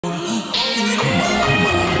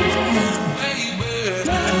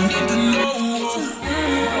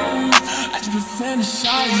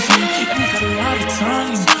fantasizing. We got a lot of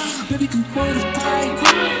time. Baby, can put a break.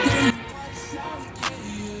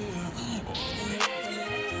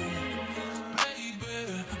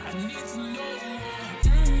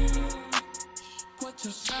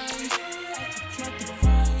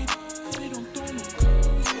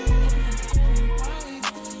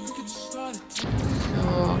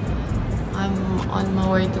 On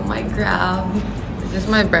my way to my grab. This is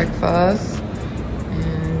my breakfast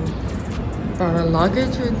and brought a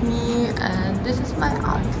luggage with me, and this is my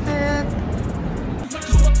outfit.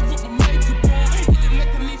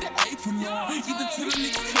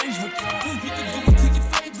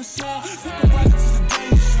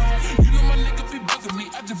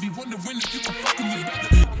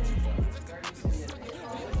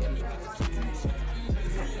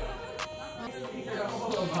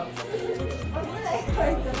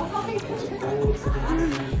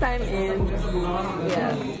 Time in.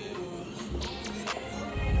 Yeah.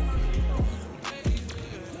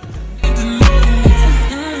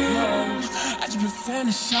 I just been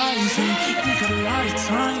fantasizing. We got a lot of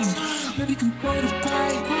time. Baby, can put a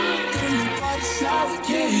break. Get in the body south.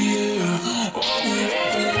 Yeah.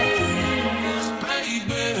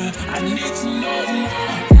 Baby, I need to know.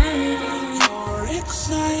 You're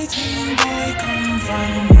exciting, boy. Come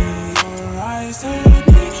find me. Your eyes hurt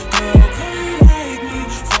me. Girl, come ride me.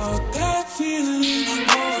 Fuck that feeling.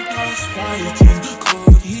 All those fighting.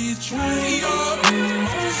 Could he try your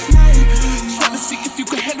snipe? Trying to see if you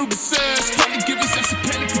can handle the sex. Trying to give us extra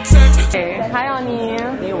panic attack. Hey, hi, Ani.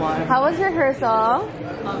 Day one. How was rehearsal?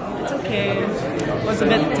 It's okay. It was a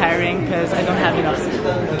bit tiring because I don't have enough sleep.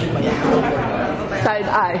 But yeah. Side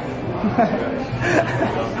eye.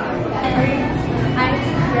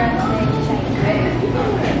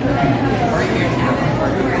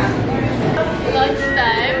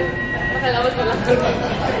 Lunchtime.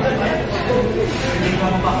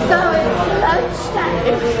 So it's lunchtime.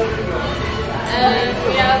 And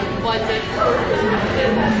we have budget.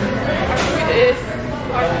 This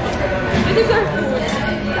is our food.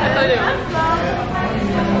 I told you.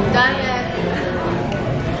 Done it.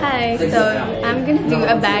 Hi, so I'm gonna do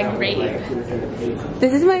a bag raid.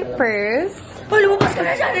 This is my purse. Oh, lumabas ka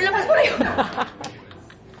na dyan! Lumabas mo na yun!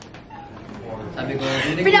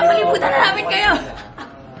 Pinapaliputan na namin kayo!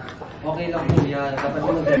 Okay lang po yan.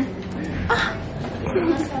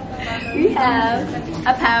 We have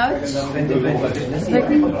a pouch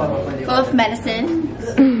full of medicine.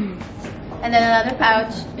 And then another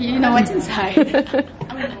pouch. You know what's inside.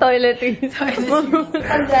 Toiletries.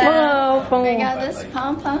 And then we got this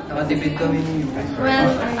pom-pom. Nakatipid kami ni Well,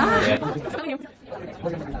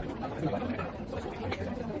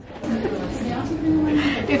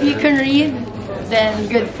 if you can read, then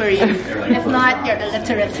good for you. If not, you're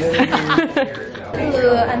illiterate.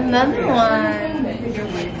 Ooh, another one.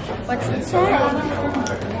 What's inside?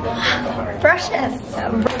 Brushes.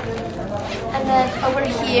 And then over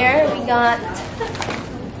here we got.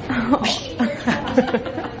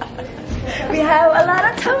 We have a lot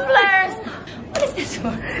of tumblers. What is this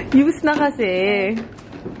for? Use na kasi.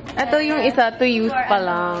 Ito yung isa, to use pa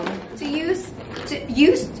lang. To use,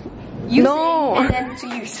 using, no. And then to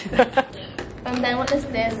use. And then what is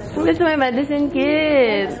this? This is my medicine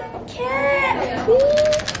kit.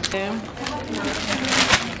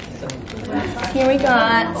 Here we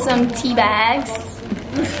got some tea bags.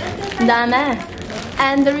 Dana.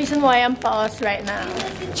 And the reason why I'm paused right now,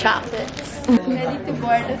 chocolates. Ready to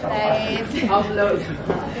board the flight.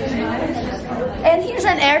 And here's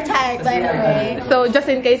an air tag, by the way. So, just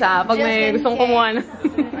in case pag may gustong kumuha na.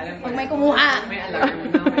 Pag may kumuha,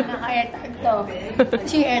 naka-air tag to.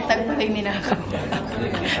 Kasi yung air tag pala yung ninakaw.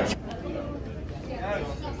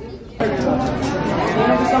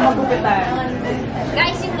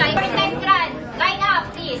 Guys, yung line. First time run. Line up,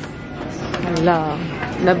 please. Hala.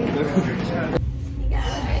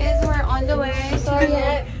 Guys, we're on the way.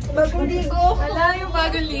 Sorry. Bagong ligo. Hala, yung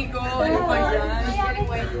bagong ligo. Ano pa yan?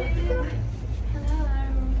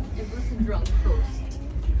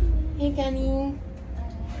 Hey, Kenny.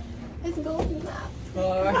 Let's go.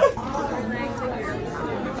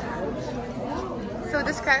 So,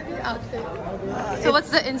 describe your outfit. So,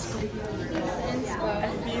 what's the inspo?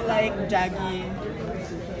 I feel like Jaggy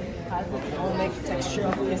has its own like texture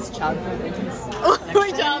of his childhood and his My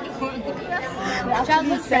childhood.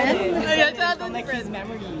 Childhood friend? Oh, yeah, childhood like his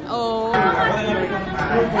memory. Oh.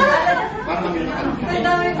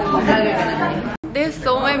 There's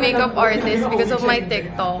so my makeup artist because of my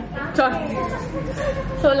TikTok.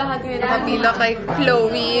 So, lahat nila nakapila kay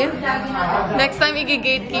Chloe. Next time,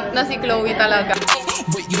 i-gatekeep na si Chloe talaga.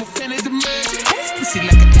 Wait, you a fan of the man? See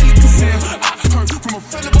like an Cassandra. I heard from a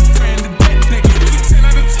friend of a friend that nigga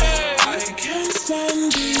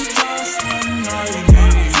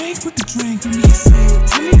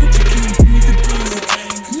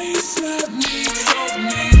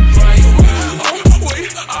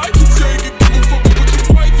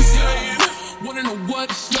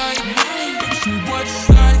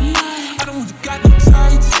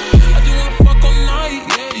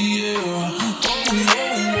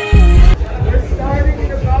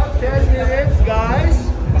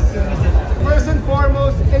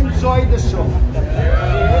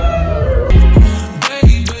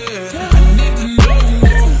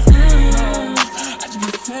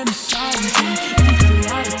fantasizing. If you got a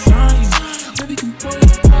lot of time, maybe can pull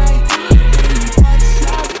it back. Yeah,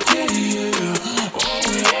 yeah. Oh, baby,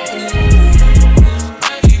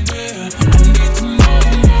 I need to know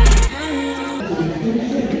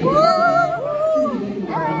more.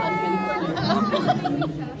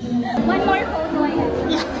 One more photo.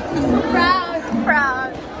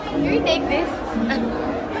 Proud. Can we take this? I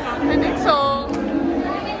think so.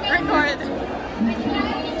 Record.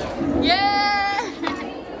 Yeah!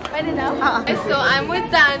 Pwede daw? So, I'm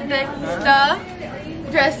with Dante, the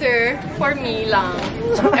dresser for me lang.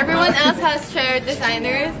 Everyone else has shared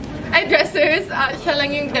designers. Ay, dressers. Siya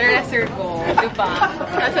lang yung dresser ko. Diba?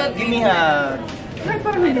 Give me a...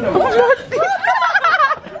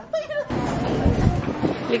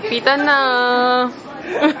 Ligpitan na.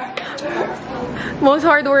 Most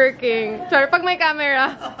hardworking. Sorry, pag may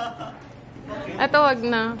camera. Ito, wag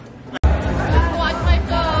na. Watch my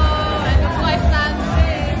phone. And look like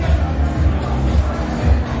dancing.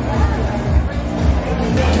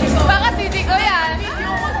 Baka sisi ko yan. Sisi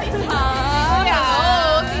mo sisi.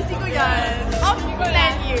 Oo, sisi ko yan. Off ko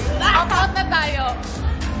lang you. Off na tayo.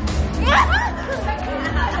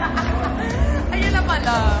 Ayun na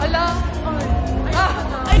pala. Hala.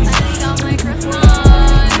 I got my croissant.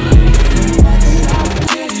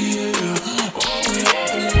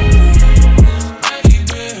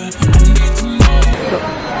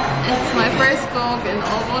 It's my first Coke in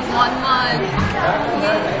almost 1 month.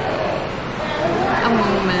 A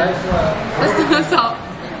moment. Basta nasap.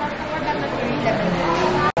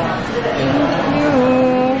 Thank you.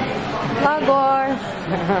 Lagor.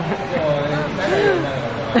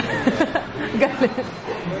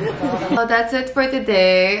 So that's it for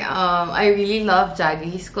today. I really love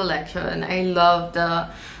Jaggy's collection. I love the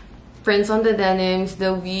prints on the denims,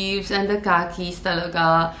 the weaves, and the khakis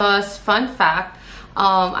talaga. Plus, fun fact,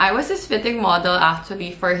 I was his fitting model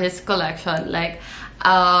actually for his collection. Like,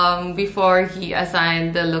 before he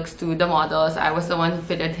assigned the looks to the models, I was the one who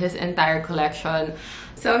fitted his entire collection.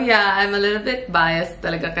 So yeah, I'm a little bit biased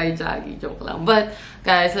talaga kay Jaggy, joke lang. But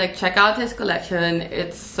guys, like, check out his collection.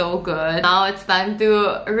 It's so good. Now it's time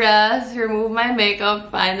to rest, remove my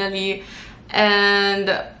makeup finally, and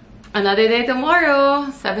another day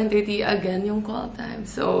tomorrow. 7:30 again yung call time.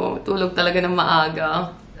 So tulog talaga ng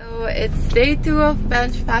maaga. So it's day 2 of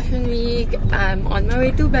Bench Fashion Week. I'm on my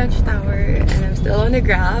way to Bench Tower and I'm still on the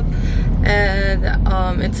Grab. And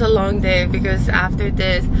it's a long day because after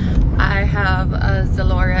this I have a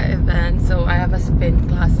Zalora event. So I have a spin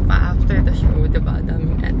class pa after the show, diba?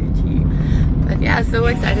 Daming energy. But yeah, so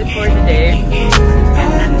excited for today.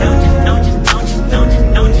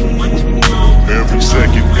 Every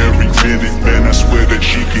second, every minute, man, I swear that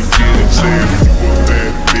she can get it. Saying if you a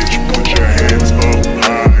bad bitch, put your hands up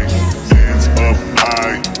high. Hands up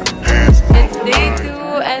high. Hands up high. It's day 2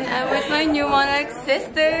 and I'm with my new monarch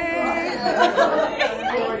sister.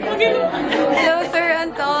 Hello, Sir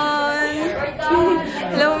Anton.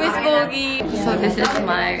 Hello, Miss Bogie. So this is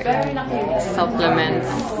my supplements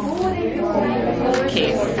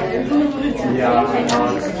case.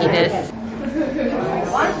 See this?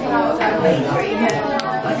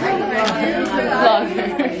 Vlogger.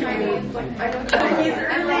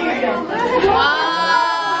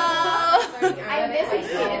 Wow!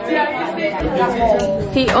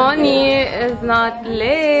 Si Oni is not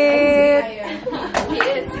late. He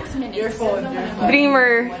is 6 minutes.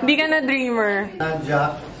 Dreamer. Di ka na dreamer.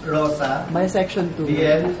 Jach, Rosa, My section 2.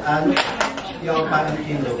 BN, and yung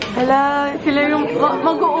Katipunan. Hala, sila yung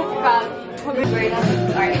mag-uop ka.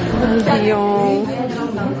 Yung...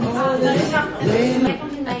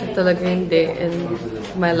 Ito talaga yung day in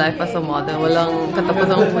my life as a model. Walang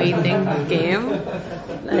katapos waiting game.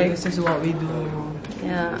 Like, This is what we do.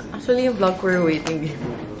 yeah. Actually, yung vlog ko yung waiting game.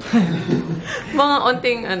 Mga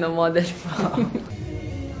onting model pa.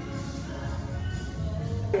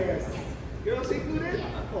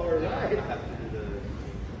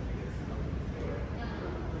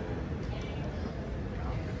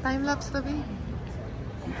 Time-lapse na ba?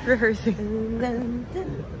 Rehearsing.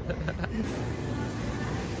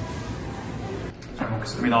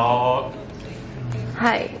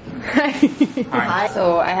 Hi. Hi.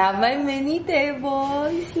 So I have my mini table.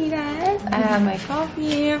 You see that? I have my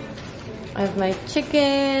coffee. I have my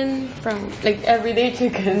chicken from like everyday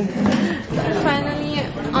chicken. Finally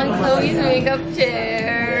on Chloe's makeup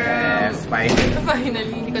chair. Yes, finally.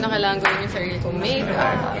 Finally, hindi ko na kailangan gawin yung sarili kong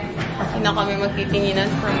makeup. Hindi na kami magtitinginan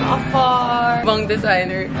from afar. Ibang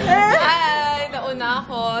designer. Hi! Nauna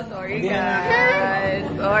ako. Sorry guys.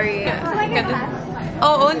 Sorry.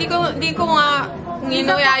 Oo, hindi ko nga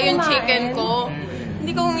ninuya yung chicken ko.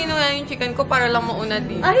 Hindi ko kinuha yung chicken ko para lang mauna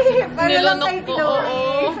dito. Ay, para lang Nilunok kay ko, Chloe.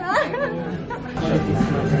 oo.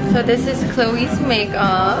 So this is Chloe's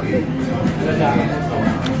makeup.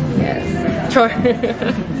 Yes. Sure.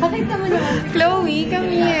 Pakita mo naman. Chloe, come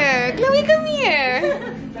here. Chloe, come here.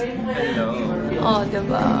 Oh,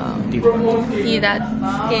 diba? See that?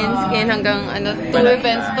 Skin hanggang ano, 2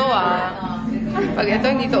 events to Pag ito,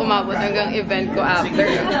 hindi to umabot hanggang event ko after.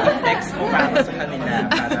 Next mo para sa kanila.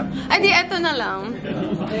 Ay, di, ito na lang.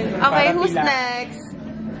 Okay, who's next?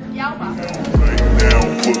 Right now,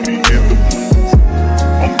 put me in the mood.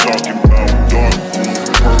 I'm talking about dark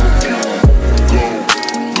perfume.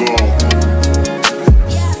 Go.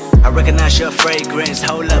 I recognize your fragrance.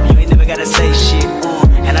 Hold up, you ain't never gotta say shit.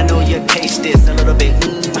 And I know your taste is a little bit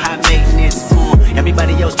high maintenance.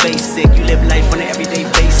 Everybody else basic. You live life on an everyday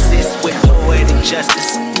basis with poetic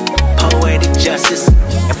justice. Poetic justice.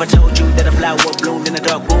 If I told you that a flower bloomed in a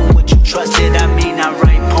dark room, would you trust it? I mean, I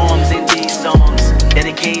write poems in these songs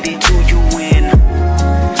dedicated to you. And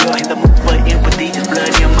you're in the mood for empathy. Just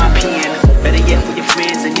blood in my pen. Better yet, with your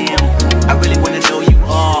friends and them. I really wanna know you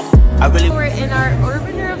all. We're in our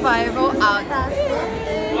Urban Revival outfit.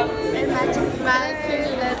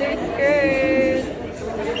 Matching leather skirt.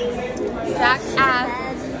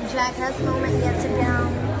 JACHASS. JACHASS moment yet to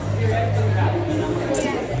come.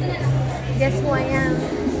 Guess who I am?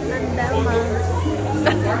 Nandama.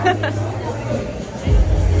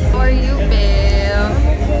 How are you, babe?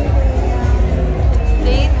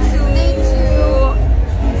 Day 2.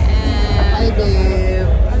 And hi, babe.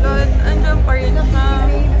 Hello, andyan pa rin siya.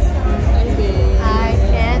 Hi, babe. I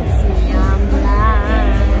can't see I'm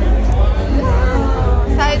blind.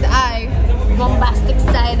 Side eye. Bombastic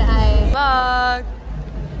side eye. Vlog.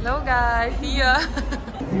 Hello, guys. See ya.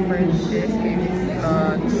 For this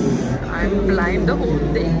vlogs, I'm blind the whole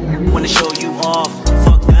day. Wanna show you off.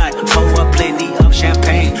 Fuck God, pour up plenty of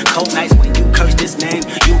champagne. Cold nights when you curse this name.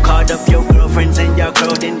 You called up your girlfriends and y'all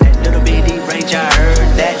curled in that little bitty range. I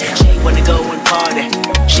heard that she wanna go and party.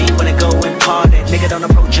 She wanna go and party. Nigga don't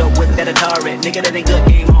approach her with that Atari. Nigga that ain't good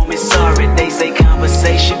game home is sorry. They say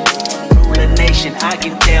conversation rule a nation. I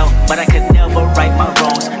can tell, but I could never right my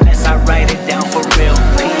wrongs unless I write it down for real.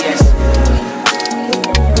 P.S.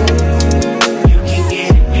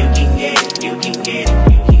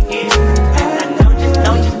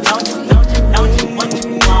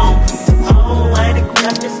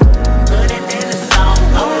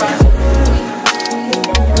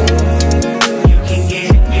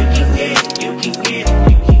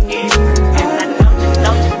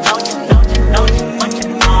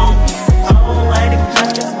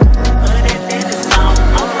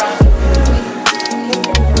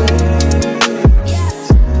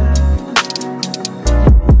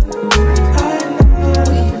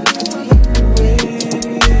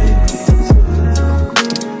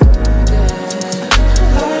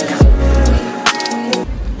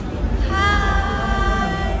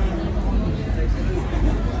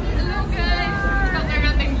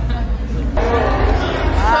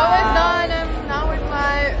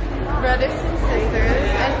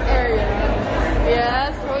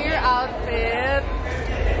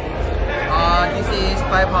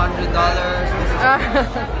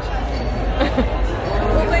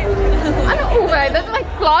 Ano uwe? That's my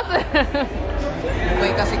closet. Uwe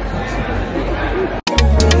kasi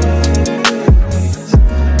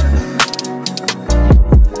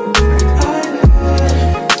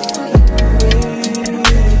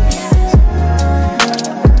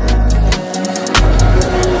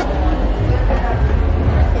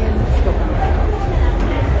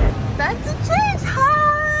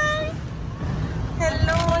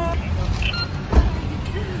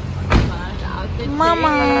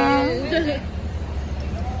Mama.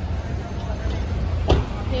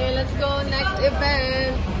 Here, let's go next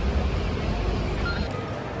event.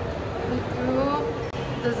 We do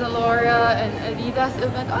the Zalora and Adidas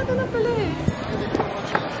event. Oh, ito na pala eh.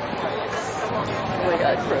 Oh my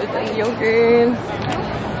god, frozen yogurt.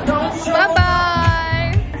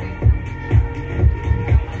 Bye-bye!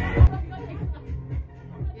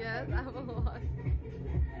 Yes, I have a lot.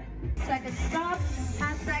 Second stop,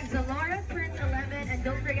 #Zalora Prince 11, and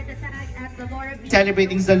don't forget to tag at Zalora.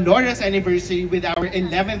 Celebrating Zalora's anniversary with our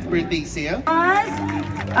 11th birthday sale.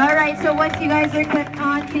 Alright, so once you guys are clicked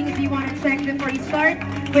on things you want to check before you start,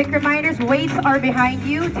 quick reminders, weights are behind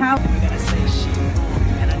you.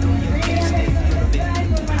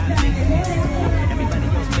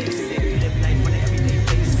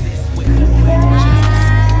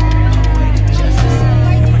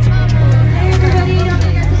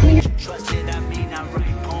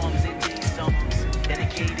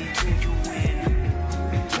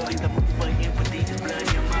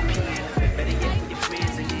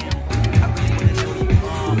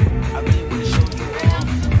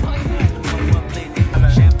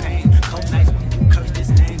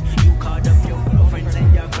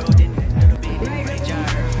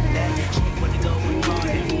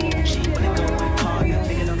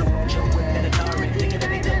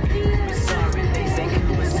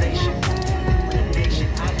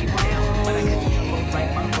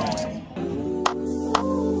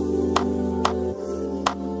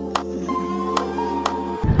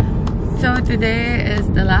 So today is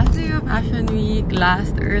the last day of Fashion Week,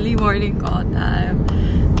 last early morning call time,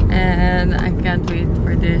 and I can't wait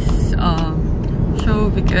for this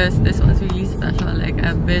show because this one's really special. Like,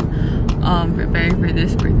 I've been preparing for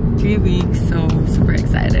this for 3 weeks, so super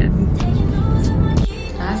excited.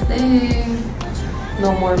 Last day,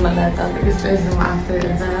 no more malata because there's no after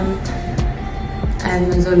event,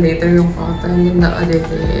 and so later yung call time in the other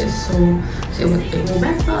day, so she would take my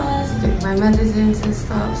breakfast, take my medicines and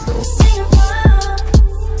stuff. So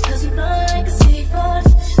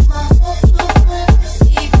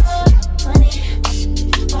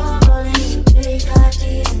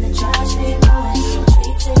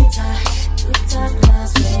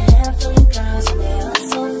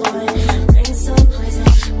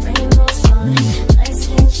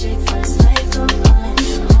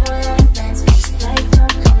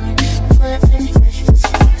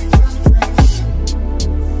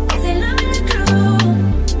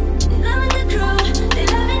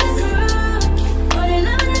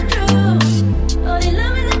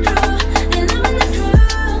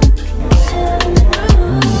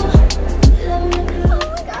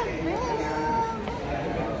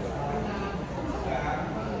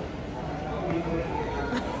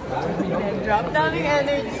drop down the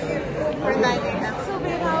energy for 9 a.m. So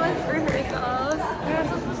babe, how was rehearsals?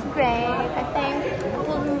 Rehearsals was great. I think I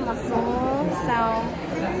pulled my muscle, so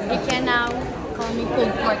you can now call me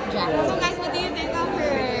pulled pork jack. So guys, what do you think of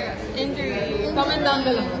her injury? Comment down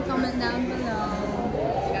below. Comment down below.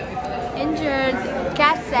 Injured.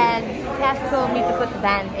 Cass told me to put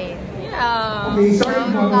Band-Aid. Yeah.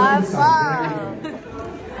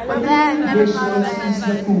 From then, never thought of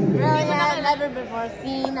it. Brilliant, never before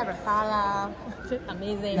seen, never thought of.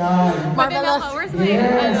 Amazing. Marvelous. Where's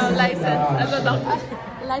my license as a doctor?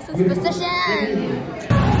 Licensed physician.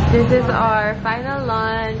 This is our final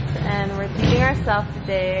lunch and we're treating ourselves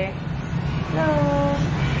today. Hello!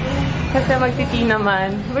 Kasi magti-tea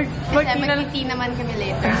naman. Kasi magti-tea naman kami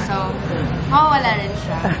later, so mawawala rin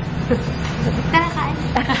siya. Tara, kain!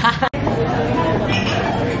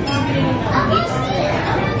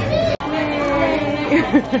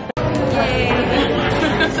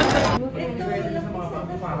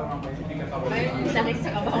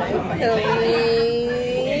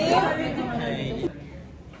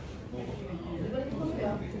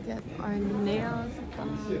 Get our nails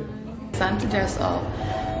done. It's time to dress up.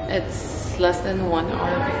 It's less than 1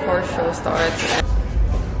 hour before show starts.